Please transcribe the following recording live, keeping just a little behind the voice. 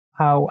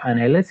how an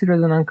LLC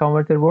resonant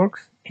converter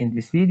works? In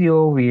this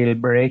video, we'll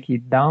break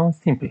it down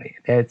simply.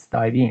 Let's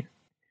dive in.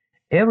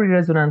 Every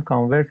resonant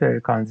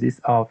converter consists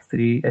of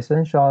three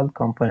essential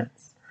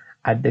components.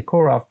 At the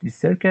core of these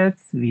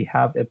circuits, we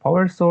have a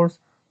power source,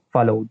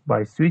 followed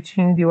by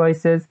switching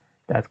devices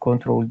that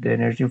control the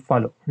energy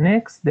flow.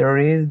 Next, there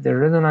is the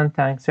resonant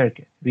tank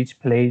circuit, which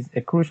plays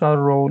a crucial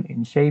role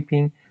in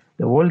shaping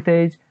the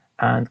voltage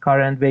and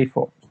current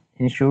waveforms,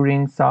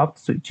 ensuring soft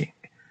switching.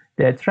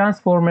 The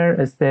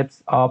transformer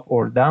steps up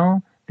or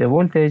down the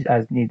voltage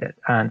as needed.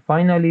 And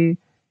finally,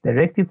 the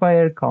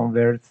rectifier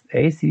converts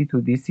AC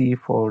to DC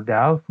for the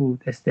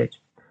output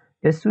stage.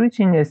 The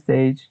switching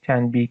stage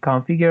can be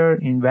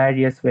configured in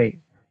various ways,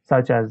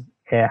 such as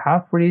a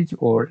half-bridge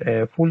or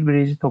a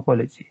full-bridge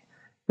topology.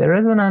 The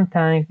resonant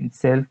tank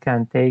itself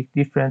can take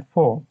different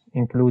forms,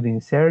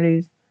 including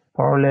series,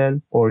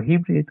 parallel, or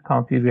hybrid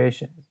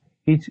configurations,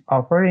 each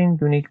offering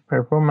unique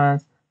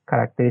performance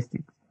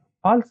characteristics.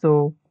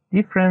 Also,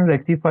 different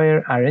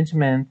rectifier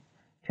arrangements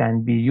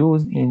can be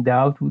used in the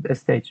output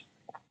stage.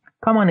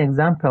 Common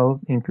examples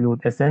include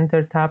a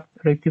center-tapped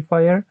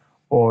rectifier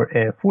or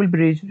a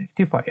full-bridge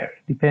rectifier,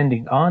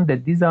 depending on the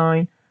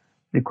design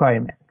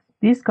requirements.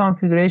 This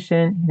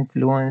configuration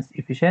influences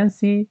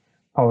efficiency,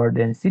 power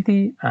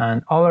density,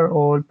 and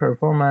overall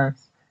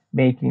performance,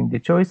 making the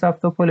choice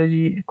of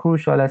topology a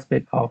crucial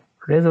aspect of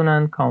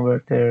resonant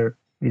converter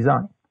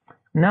design.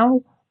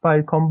 Now,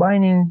 by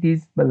combining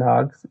these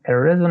blocks, a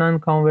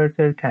resonant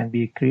converter can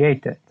be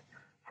created.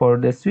 For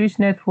the switch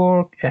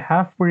network, a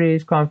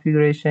half-bridge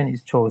configuration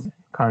is chosen,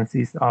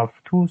 consists of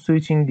two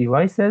switching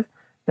devices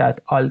that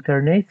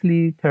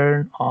alternately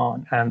turn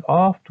on and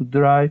off to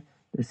drive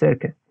the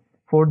circuit.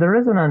 For the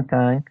resonant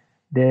tank,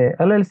 the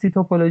LLC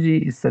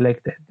topology is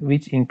selected,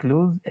 which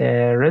includes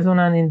a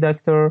resonant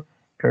inductor,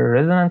 a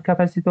resonant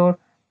capacitor,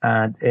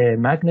 and a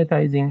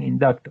magnetizing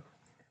inductor.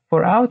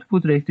 For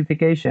output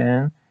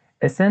rectification,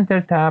 a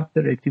center-tapped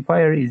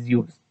rectifier is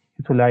used,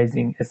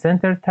 utilizing a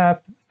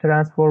center-tapped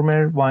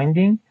transformer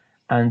winding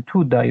and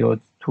two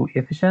diodes to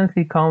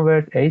efficiently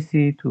convert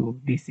AC to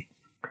DC.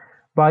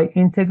 By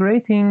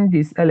integrating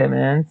these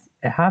elements,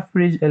 a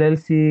half-bridge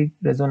LLC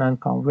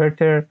resonant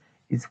converter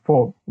is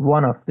formed,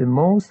 one of the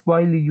most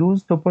widely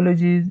used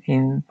topologies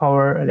in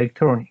power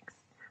electronics.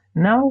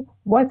 Now,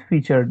 what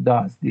feature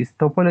does this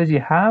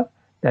topology have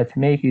that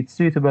make it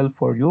suitable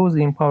for use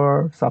in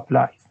power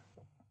supplies?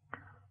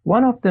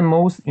 One of the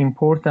most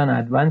important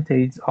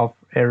advantages of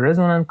a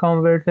resonant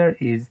converter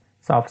is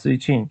soft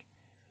switching,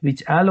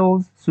 which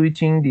allows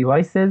switching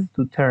devices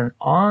to turn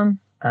on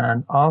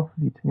and off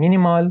with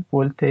minimal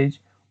voltage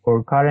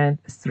or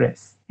current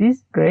stress.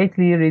 This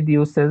greatly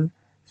reduces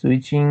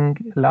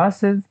switching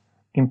losses,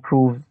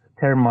 improves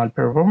thermal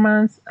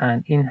performance,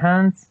 and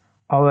enhances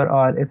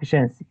overall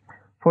efficiency.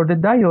 For the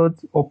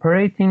diodes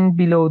operating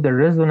below the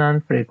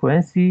resonant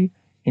frequency,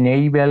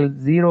 enable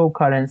zero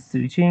current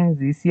switching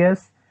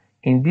 (ZCS).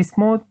 In this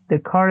mode, the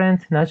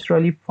current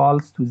naturally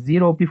falls to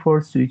zero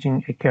before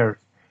switching occurs,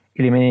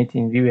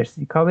 eliminating reverse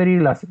recovery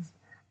losses.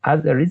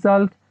 As a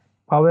result,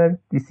 power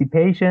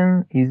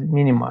dissipation is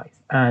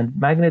minimized, and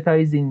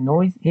magnetizing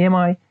noise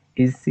EMI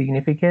is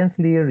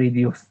significantly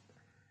reduced,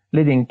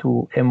 leading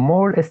to a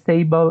more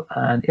stable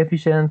and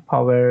efficient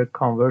power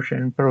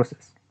conversion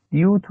process.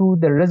 Due to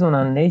the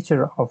resonant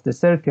nature of the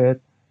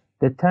circuit,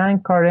 the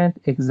tank current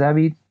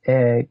exhibits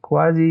a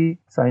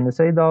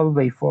quasi-sinusoidal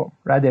waveform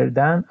rather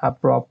than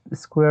abrupt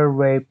square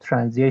wave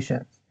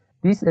transitions.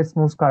 This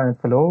smooth current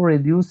flow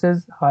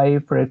reduces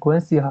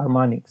high-frequency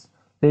harmonics,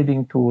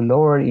 leading to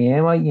lower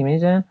EMI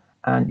emission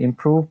and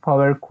improved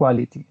power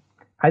quality.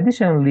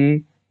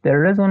 Additionally, the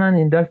resonant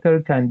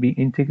inductor can be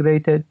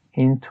integrated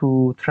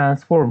into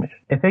transformer,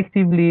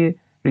 effectively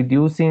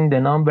reducing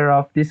the number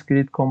of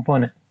discrete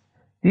components.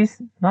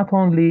 This not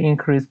only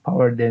increases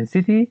power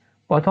density,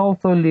 but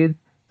also leads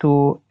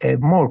to a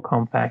more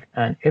compact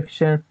and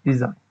efficient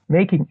design,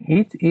 making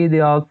it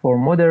ideal for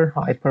modern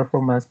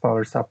high-performance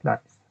power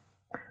supplies.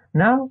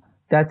 Now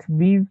that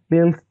we've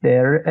built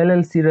the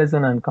LLC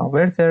resonant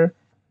converter,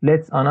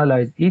 let's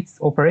analyze its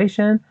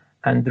operation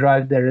and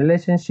drive the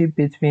relationship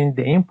between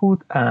the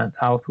input and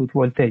output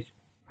voltage.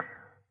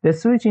 The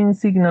switching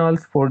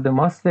signals for the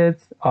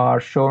MOSFETs are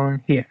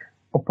shown here,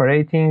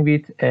 operating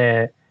with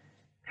a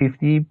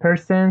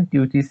 50%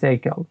 duty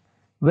cycle.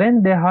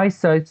 When the high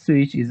side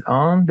switch is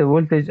on, the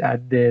voltage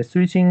at the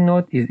switching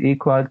node is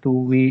equal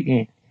to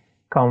Vin.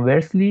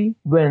 Conversely,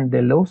 when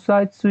the low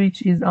side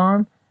switch is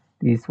on,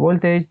 this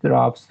voltage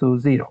drops to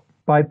zero.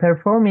 By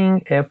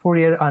performing a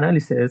Fourier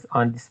analysis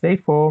on this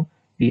waveform,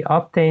 we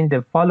obtain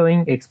the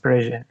following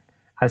expression,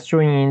 as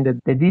shown in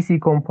the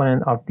DC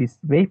component of this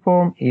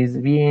waveform is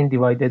Vin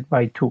divided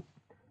by 2.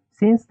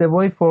 Since the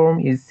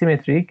waveform is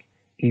symmetric,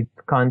 it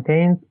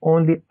contains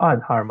only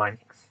odd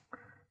harmonics.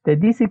 The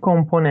DC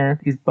component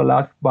is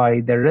blocked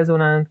by the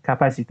resonant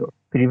capacitor,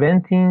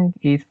 preventing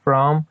it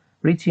from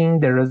reaching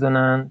the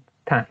resonant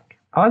tank.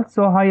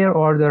 Also, higher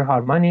order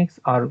harmonics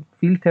are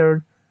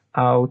filtered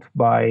out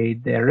by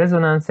the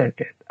resonant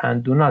circuit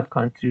and do not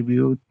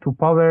contribute to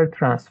power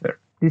transfer.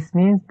 This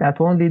means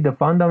that only the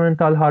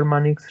fundamental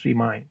harmonics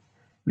remain,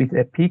 with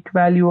a peak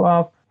value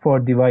of 4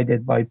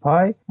 divided by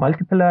pi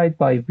multiplied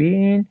by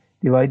Vin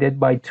divided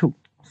by 2.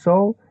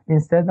 So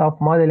instead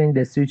of modeling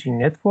the switching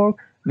network,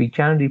 we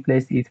can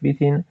replace it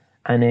within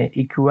an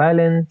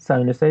equivalent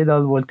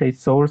sinusoidal voltage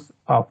source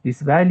of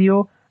this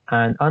value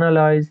and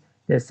analyze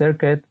the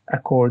circuit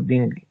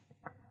accordingly.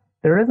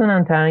 The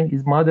resonant tank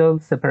is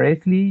modeled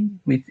separately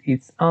with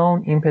its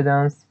own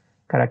impedance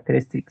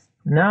characteristics.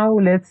 Now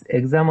let's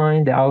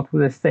examine the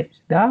output stage.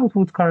 The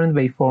output current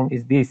waveform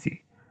is DC,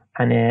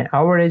 and an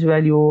average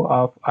value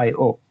of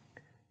I/O.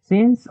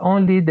 Since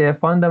only the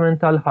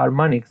fundamental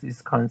harmonics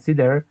is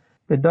considered,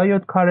 the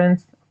diode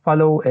currents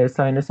follow a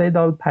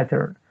sinusoidal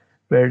pattern,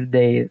 where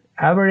their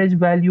average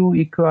value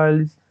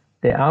equals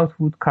the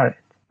output current.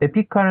 The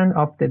peak current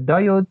of the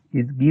diode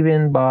is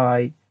given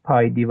by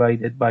pi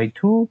divided by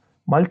 2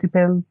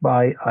 multiplied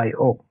by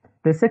I/O.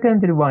 The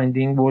secondary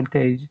winding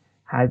voltage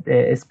has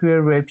a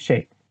square wave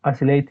shape,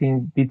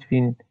 oscillating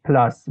between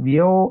plus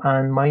VO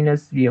and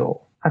minus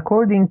VO.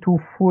 According to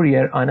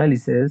Fourier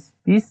analysis,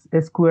 this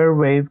square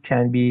wave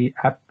can be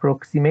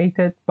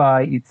approximated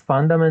by its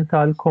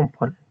fundamental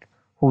component,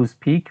 whose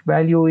peak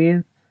value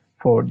is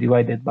 4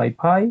 divided by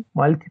pi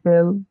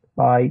multiplied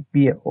by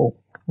VO.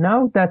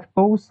 Now that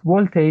both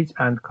voltage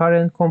and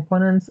current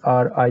components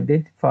are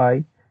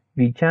identified,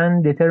 we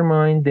can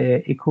determine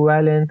the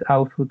equivalent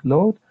output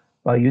load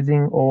by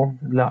using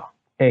Ohm's law,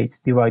 8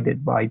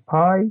 divided by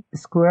pi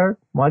squared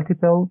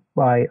multiplied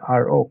by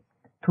Rho.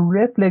 To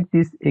reflect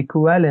this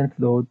equivalent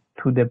load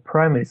to the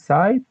primary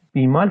side,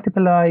 we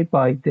multiply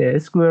by the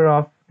square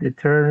of the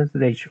turns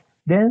ratio.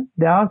 Then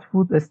the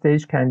output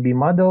stage can be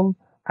modeled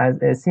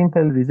as a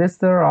simple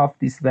resistor of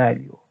this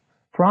value.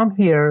 From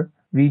here,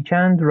 we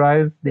can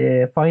derive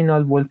the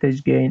final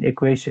voltage gain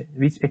equation,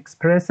 which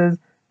expresses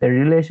the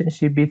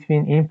relationship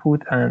between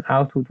input and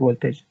output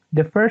voltage.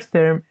 The first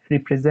term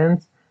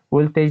represents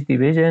voltage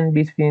division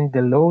between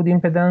the load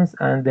impedance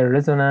and the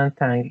resonant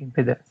tank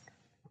impedance.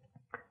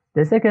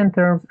 The second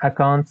term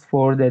accounts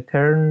for the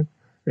turn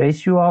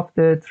ratio of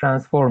the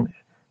transformer.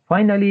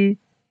 Finally,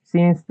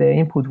 since the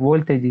input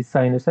voltage is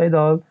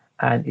sinusoidal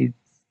and its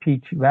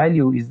peak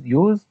value is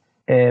used,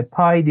 a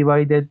pi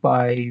divided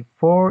by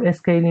 4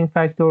 scaling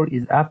factor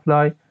is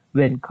applied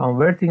when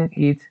converting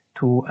it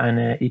to an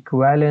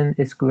equivalent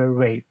square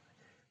wave.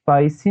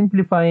 By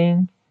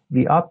simplifying,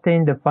 we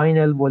obtain the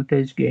final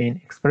voltage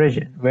gain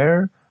expression,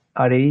 where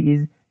Ra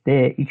is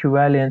the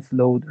equivalent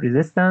load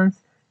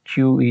resistance,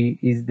 QE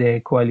is the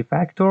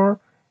qualifactor,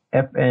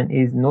 Fn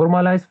is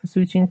normalized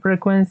switching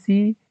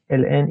frequency,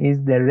 Ln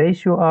is the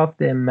ratio of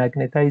the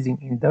magnetizing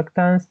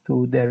inductance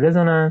to the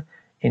resonant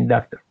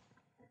inductor.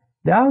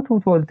 The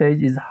output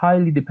voltage is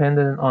highly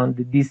dependent on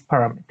this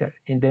parameter.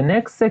 In the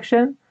next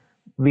section,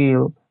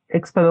 we'll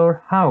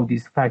explore how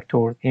these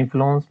factors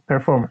influence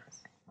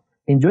performance.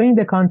 Enjoying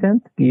the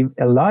content? Give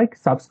a like,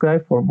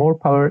 subscribe for more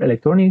power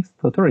electronics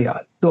tutorial.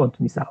 Don't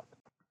miss out.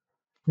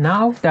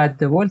 Now that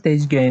the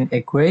voltage gain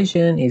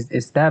equation is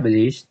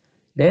established,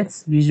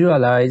 let's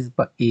visualize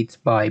it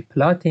by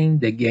plotting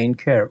the gain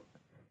curve.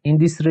 In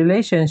this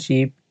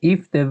relationship,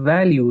 if the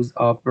values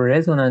of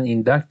resonant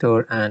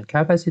inductor and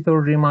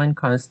capacitor remain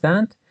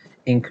constant,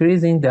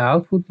 increasing the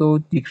output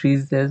load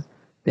decreases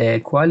the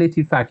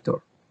quality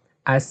factor.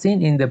 As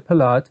seen in the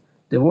plot,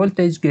 the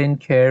voltage gain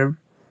curve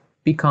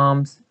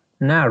becomes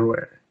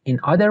narrower. In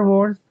other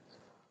words,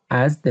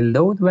 as the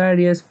load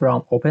varies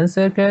from open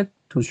circuit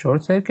to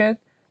short circuit,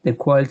 the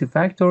quality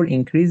factor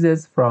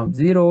increases from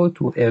 0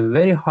 to a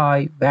very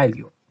high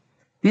value.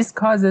 This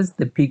causes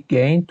the peak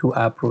gain to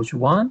approach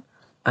 1,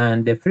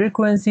 and the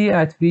frequency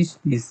at which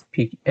this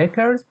peak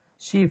occurs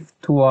shifts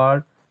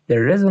toward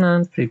the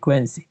resonant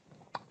frequency.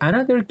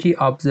 Another key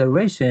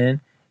observation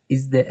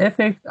is the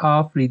effect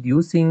of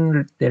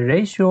reducing the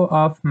ratio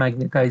of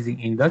magnetizing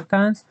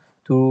inductance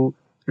to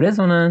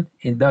resonant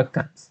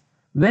inductance.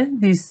 When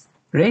this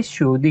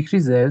ratio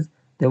decreases,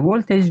 the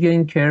voltage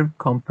gain curve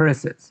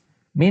compresses,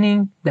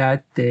 meaning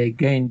that the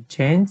gain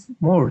changes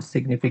more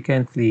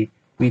significantly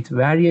with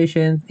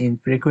variations in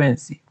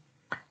frequency.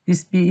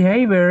 This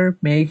behavior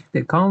makes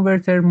the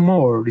converter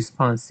more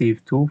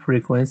responsive to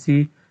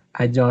frequency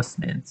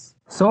adjustments.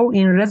 So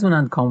in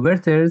resonant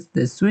converters,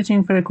 the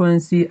switching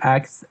frequency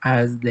acts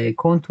as the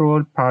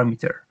control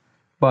parameter.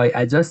 By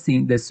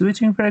adjusting the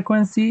switching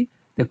frequency,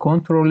 the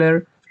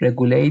controller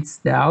regulates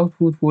the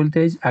output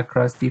voltage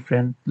across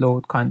different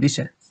load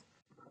conditions.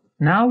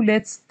 Now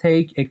let's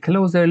take a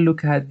closer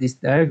look at this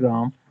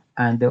diagram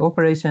and the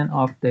operation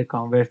of the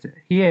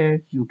converter.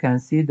 Here you can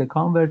see the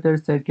converter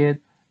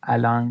circuit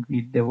along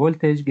with the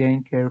voltage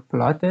gain curve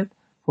plotted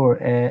for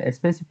a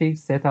specific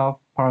set of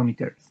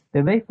parameters. The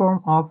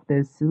waveform of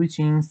the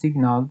switching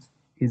signals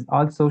is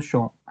also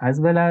shown, as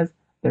well as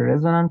the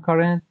resonant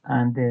current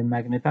and the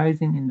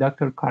magnetizing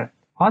inductor current.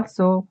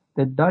 Also,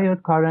 the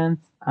diode current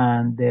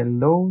and the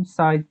low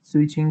side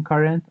switching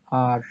current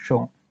are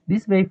shown.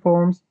 These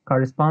waveforms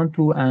correspond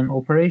to an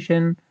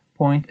operation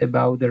point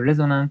above the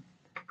resonant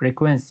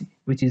frequency,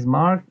 which is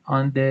marked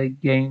on the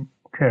gain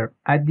curve.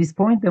 At this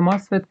point, the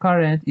MOSFET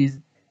current is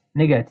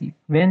negative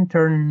when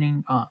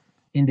turning on,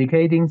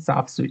 indicating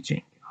soft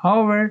switching.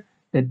 However,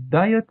 the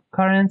diode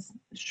currents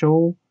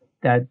show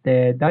that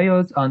the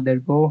diodes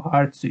undergo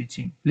hard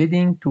switching,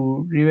 leading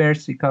to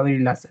reverse recovery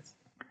losses.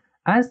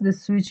 As the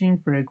switching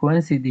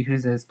frequency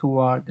decreases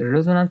toward the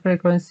resonant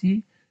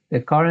frequency, the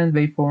current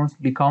waveforms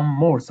become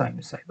more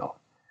sinusoidal.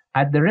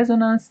 At the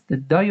resonance, the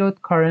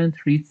diode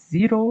current reaches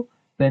zero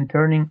when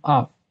turning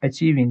off,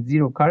 achieving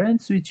zero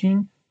current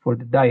switching for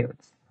the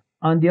diodes.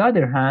 On the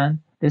other hand,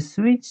 the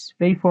switch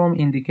waveform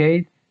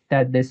indicates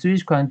that the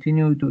switch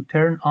continues to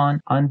turn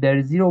on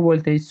under zero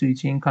voltage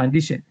switching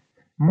condition.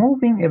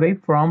 Moving away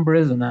from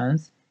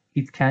resonance,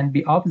 it can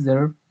be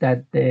observed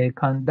that the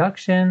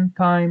conduction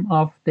time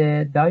of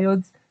the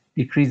diodes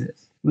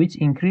decreases, which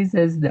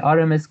increases the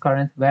RMS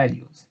current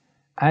values.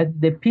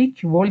 At the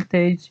peak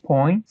voltage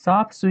point,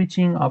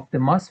 sub-switching of the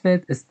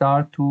MOSFET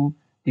starts to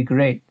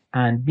degrade,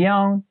 and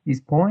beyond this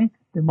point,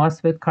 the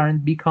MOSFET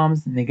current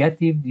becomes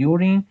negative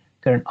during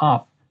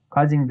turn-off,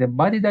 causing the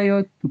body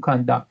diode to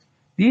conduct.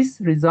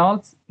 This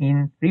results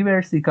in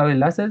reverse recovery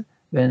losses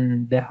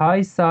when the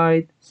high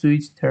side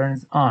switch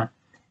turns on,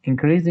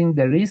 increasing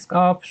the risk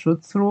of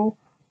shoot-through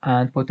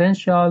and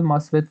potential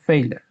MOSFET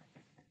failure.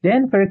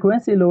 Then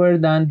frequency lower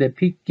than the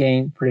peak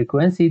gain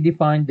frequency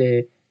define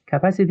the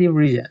capacitive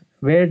region,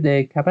 where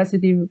the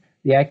capacitive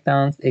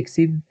reactance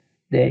exceeds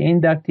the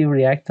inductive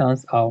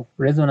reactance of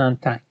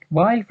resonant tank,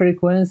 while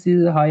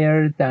frequencies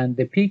higher than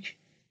the peak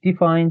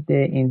define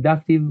the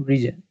inductive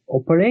region.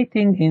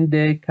 Operating in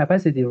the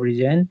capacitive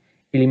region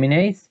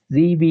eliminates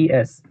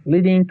ZBS,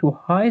 leading to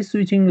high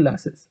switching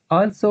losses.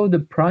 Also, the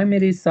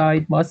primary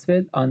side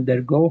MOSFET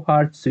undergo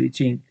hard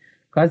switching,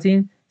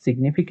 causing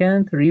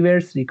significant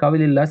reverse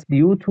recovery loss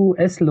due to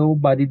slow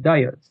body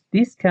diodes.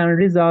 This can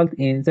result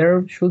in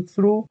observed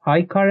shoot-through,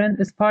 high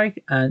current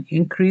spike, and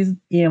increased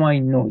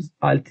EMI noise,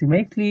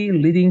 ultimately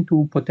leading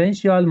to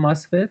potential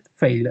MOSFET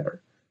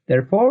failure.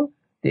 Therefore,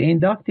 the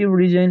inductive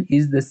region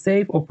is the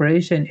safe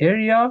operation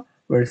area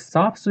where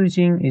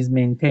sub-switching is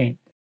maintained.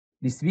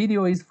 This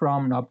video is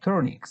from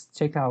Noptronics.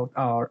 Check out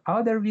our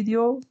other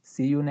video.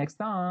 See you next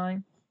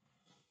time.